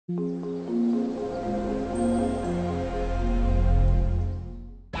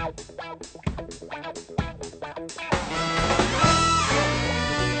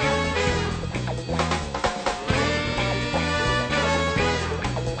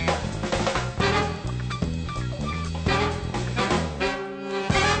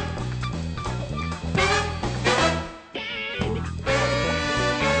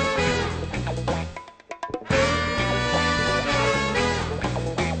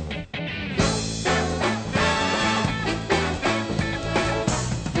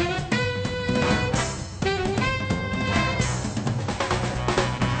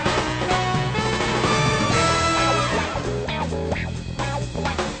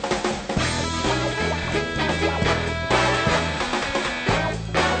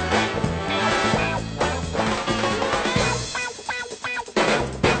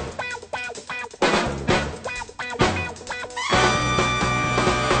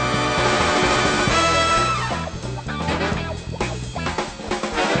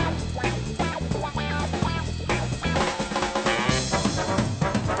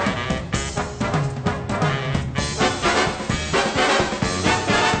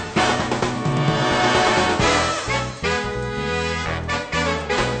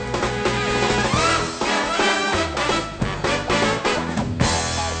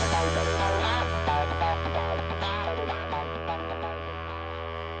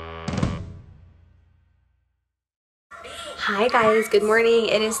Hi guys, good morning.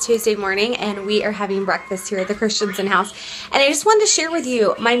 It is Tuesday morning and we are having breakfast here at the Christensen house. And I just wanted to share with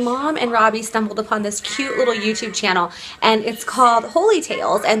you, my mom and Robbie stumbled upon this cute little YouTube channel and it's called Holy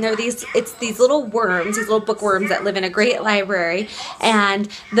Tales, and it's these little worms, these little bookworms that live in a great library, and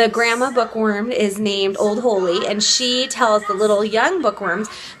the grandma bookworm is named Old Holy and she tells the little young bookworms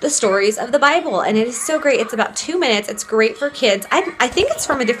the stories of the Bible, and it is so great. It's about 2 minutes. It's great for kids. I think it's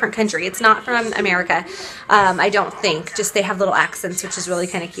from a different country. It's not from America. I don't think. Just they have little accents, which is really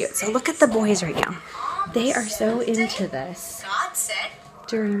kind of cute. So look at the boys right now. They are so into this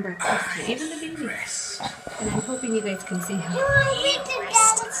during breakfast time. Even the babies. And I'm hoping you guys can see how.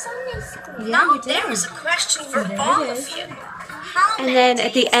 Now there is a question for all of you. And then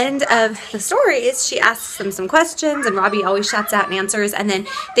at the end of the stories, she asks them some questions, and Robbie always shouts out and answers, and then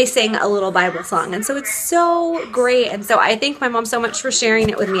they sing a little Bible song. And so it's so great. And so I thank my mom so much for sharing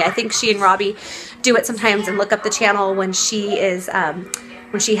it with me. I think she and Robbie do it sometimes and look up the channel when she is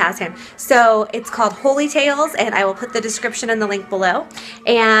when she has him. So it's called Holy Tales, and I will put the description and the link below.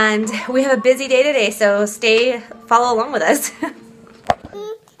 And we have a busy day today, so follow along with us.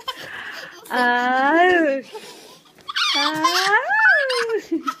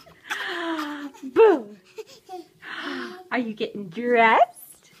 Boom. Are you getting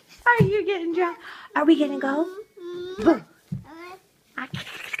dressed? Are you getting dressed? Are we gonna go? Boom.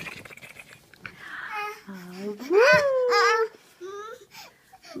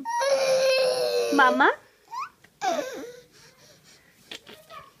 Mama?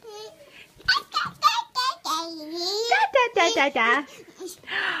 Da.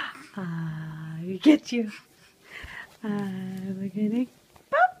 We get you. We're gonna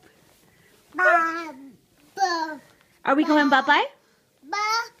boop. Are we going bye-bye?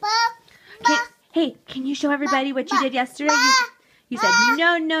 Hey, can you show everybody what you did yesterday? You said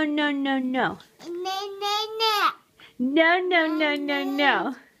no. No.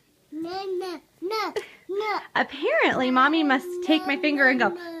 Apparently, Mommy must take my finger and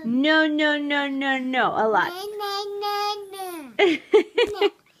go no a lot.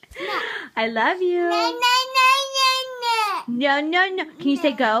 I love you. No. Can you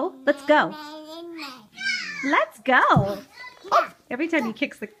say go? Let's go. Let's go. Oh, every time he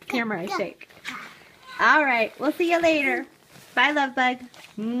kicks the camera, I shake. All right. We'll see you later. Bye, love bug.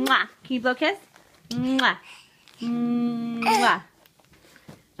 Mwah. Can you blow a kiss? Mwah. Mwah.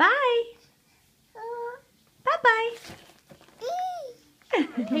 Bye. Bye-bye.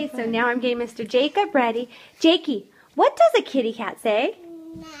 Okay, so now I'm getting Mr. Jacob ready. Jakey, what does a kitty cat say?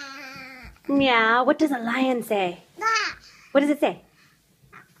 Meow. What does a lion say? What does it say?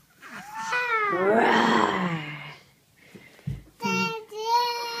 Roar.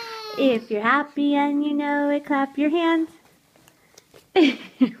 If you're happy and you know it, clap your hands. This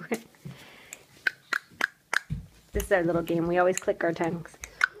is our little game. We always click our tongues.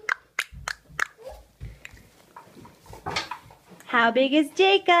 How big is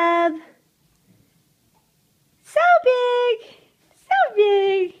Jacob? So big. So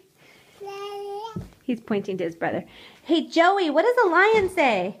big. He's pointing to his brother. Hey, Joey, what does a lion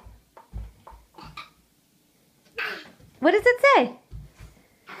say? What does it say?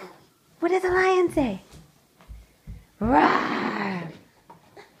 What does a lion say? Roar.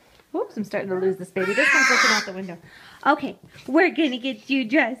 Oops, I'm starting to lose this baby. This one's looking out the window. Okay, we're gonna get you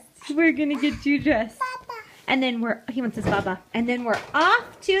dressed. We're gonna get you dressed. And then he wants his baba. And then we're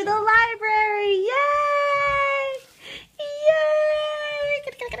off to the library. Yay! Yay!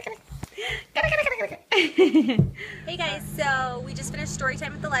 Hey guys, so we just finished story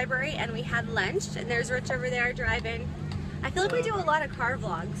time at the library and we had lunch. And there's Rich over there driving. I feel like we do a lot of car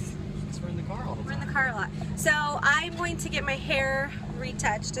vlogs. We're in the car all the time. We're in the car a lot. So I'm going to get my hair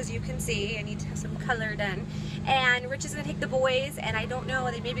retouched, as you can see. I need to have some color done. And Rich is going to take the boys, and I don't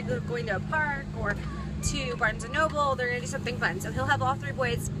know, they may be going to a park or to Barnes & Noble. They're going to do something fun. So he'll have all 3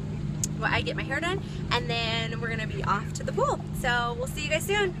 boys while I get my hair done, and then we're going to be off to the pool. So we'll see you guys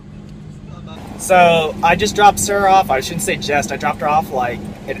soon. So I just dropped Sarah off. I shouldn't say just. I dropped her off like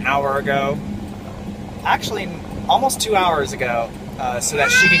an hour ago. Actually, almost 2 hours ago. So that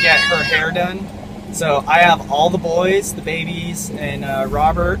she could get her hair done. So I have all the boys, the babies, and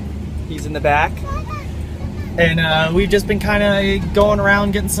Robert, he's in the back. And we've just been kind of going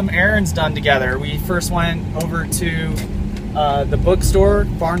around getting some errands done together. We first went over to the bookstore,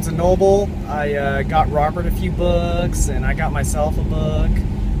 Barnes & Noble. I got Robert a few books, and I got myself a book.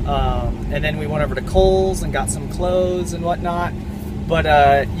 And then we went over to Kohl's and got some clothes and whatnot. But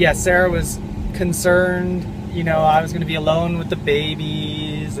yeah, Sarah was concerned, you know, I was going to be alone with the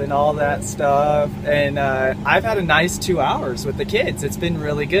babies and all that stuff. And I've had a nice 2 hours with the kids. It's been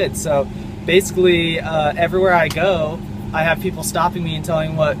really good. So basically, everywhere I go, I have people stopping me and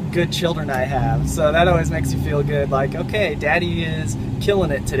telling what good children I have. So that always makes you feel good. Like, okay, Daddy is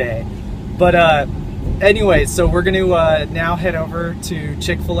killing it today. But anyway, so we're going to now head over to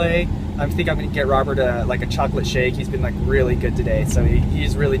Chick-fil-A. I think I'm going to get Robert like a chocolate shake. He's been like really good today, so he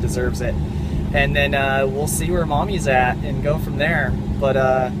really deserves it. And then we'll see where Mommy's at and go from there. But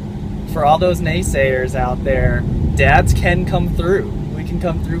for all those naysayers out there, dads can come through. We can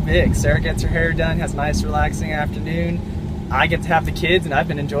come through big. Sarah gets her hair done, has a nice relaxing afternoon. I get to have the kids and I've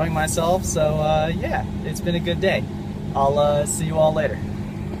been enjoying myself. So yeah, it's been a good day. I'll see you all later.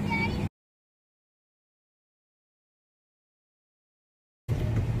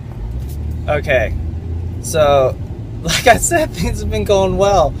 Okay, so like I said, things have been going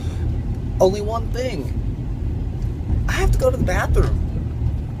well. Only one thing. I have to go to the bathroom.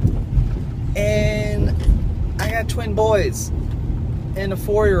 And I got twin boys and a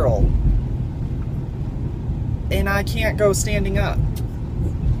 4-year-old. And I can't go standing up.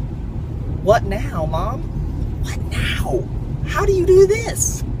 What now, Mom? What now? How do you do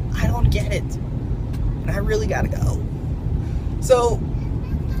this? I don't get it. And I really gotta go. So,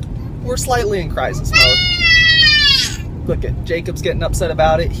 we're slightly in crisis mode. Look at Jacob's getting upset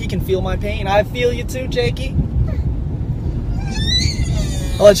about it. He can feel my pain. I feel you too, Jakey.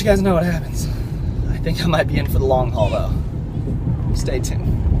 I'll let you guys know what happens. I think I might be in for the long haul though. Stay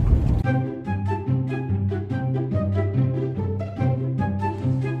tuned.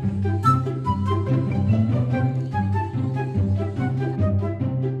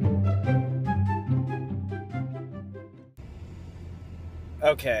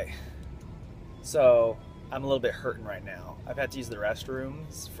 Okay, so I'm a little bit hurting right now. I've had to use the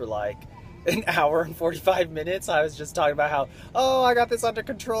restrooms for like an hour and 45 minutes. I was just talking about how, oh, I got this under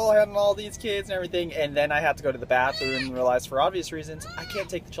control, having all these kids and everything, and then I had to go to the bathroom and realize for obvious reasons, I can't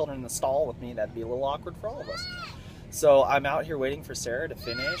take the children in the stall with me. That'd be a little awkward for all of us. So I'm out here waiting for Sarah to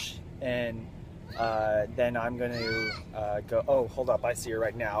finish, and then I'm going to go, oh, hold up, I see her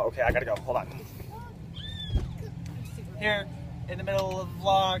right now. Okay, I gotta go, hold on. Here, in the middle of the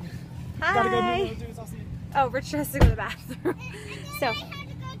vlog. Hi. Gotta go do those. I'll see you. Oh, Rich has to go to the bathroom. So,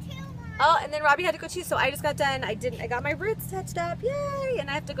 oh, and then Robbie had to go too. So I just got done. I got my roots touched up. Yay! And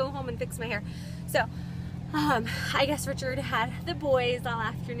I have to go home and fix my hair. So, I guess Richard had the boys all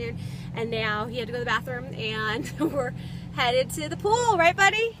afternoon, and now he had to go to the bathroom, and we're headed to the pool, right,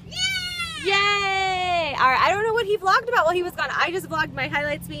 buddy? Yay! Yay! All right. I don't know what he vlogged about while he was gone. I just vlogged my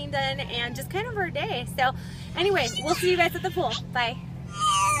highlights being done and just kind of our day. So, anyway, we'll see you guys at the pool. Bye.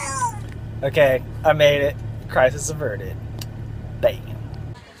 Okay, I made it. Crisis averted. Bang.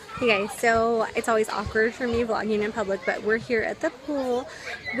 Hey guys, so it's always awkward for me vlogging in public, but we're here at the pool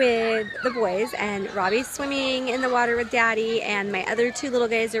with the boys, and Robbie's swimming in the water with Daddy, and my other 2 little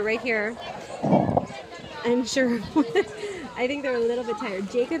guys are right here. I'm sure. I think they're a little bit tired.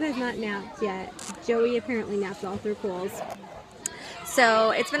 Jacob has not napped yet. Joey apparently napped all through Kohl's.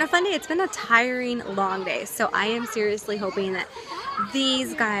 So it's been a fun day. It's been a tiring, long day. So I am seriously hoping that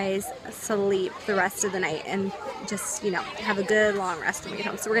these guys sleep the rest of the night and just, you know, have a good long rest when we get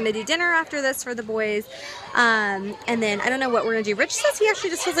home. So we're gonna do dinner after this for the boys, and then I don't know what we're gonna do. Rich says he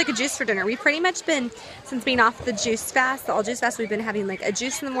actually just feels like a juice for dinner. We've pretty much been, since being off the juice fast, the all juice fast, we've been having like a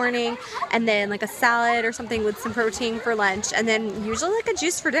juice in the morning and then like a salad or something with some protein for lunch, and then usually like a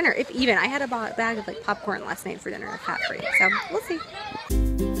juice for dinner, if even. I had a bag of like popcorn last night for dinner, fat-free, so we'll see.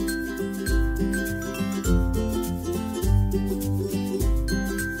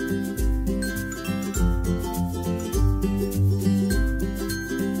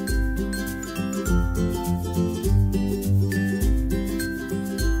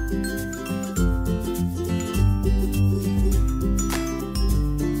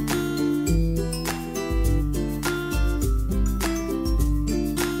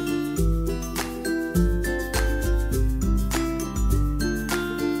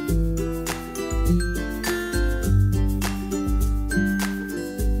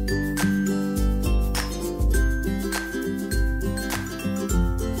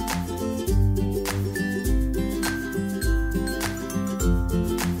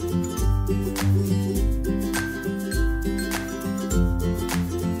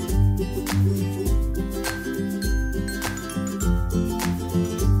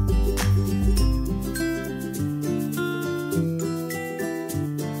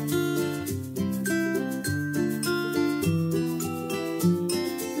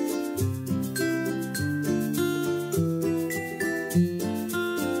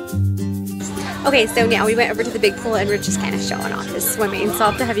 Okay, so now we went over to the big pool and we're just kind of showing off his swimming, so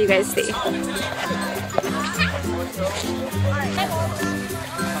I'll have to have you guys see.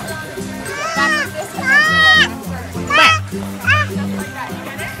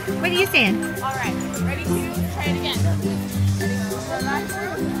 What are you saying? All right, ready to try it again. Ready to go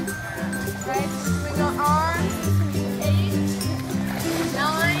backwards. Right, swing your arms. 8,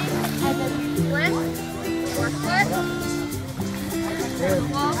 9, and then flip. Or flip.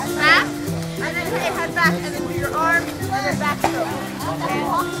 Walk back. And then hey, head back, and then do your arms, and then back stroke. Okay.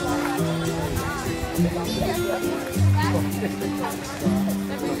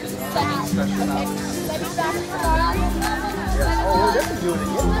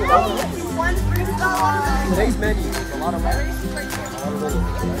 Today's menu is a lot of rice.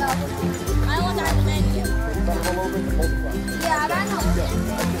 I want to have the menu. Yeah, I know.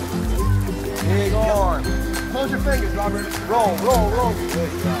 Big arm. Close your fingers, Robert. Roll, roll, roll.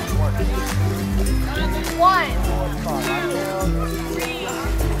 Good job. 1, 2, 3,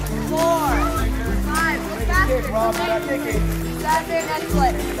 4, 5. Kick, Robert. That kick it. 7 and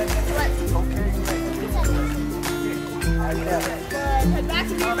flip. Flip. Okay, Good. Head back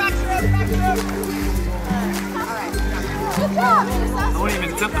to your back stroke. Back stroke. Alright. Good job. I won't even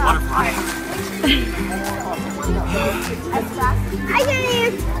attempt the butterfly. I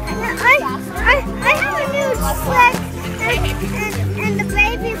have a new sled and the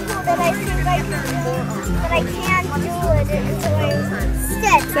baby pool that I think I can do, but I can't do it until I'm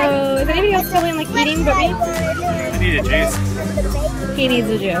sick. So is anybody else feeling like eating but me? I need a juice. He needs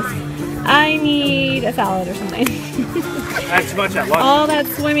a juice. I need a salad or something. That's too much at once. All that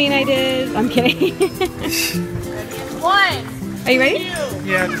swimming I did. I'm kidding. 1. Are you ready?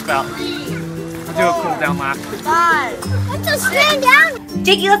 Yeah, just about. I'll do a cool down lap. 5. Let's just stand down.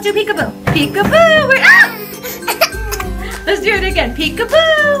 Jakey, let's do peekaboo. Peekaboo! We're ah! Let's do it again.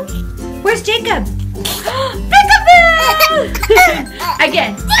 Peekaboo! Where's Jacob? Peekaboo!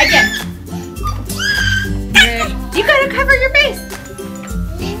 Again. You gotta cover your face.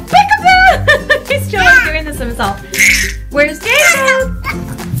 Peekaboo! He's totally doing this himself. Where's Jacob?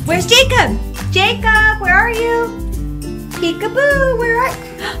 Where's Jacob? Jacob, where are you? Peekaboo, where are you?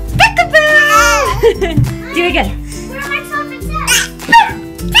 Peekaboo! Do it again. Where am I supposed to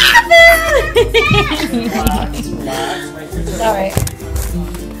Peekaboo! Alright.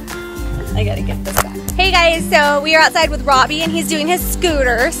 I gotta get this back. Hey guys, so we are outside with Robbie and he's doing his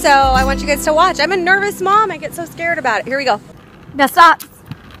scooter, so I want you guys to watch. I'm a nervous mom. I get so scared about it. Here we go. Now stop.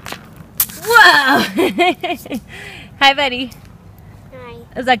 Whoa! Hi, buddy. Hi.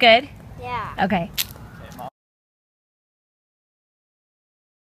 Is that good? Yeah. Okay.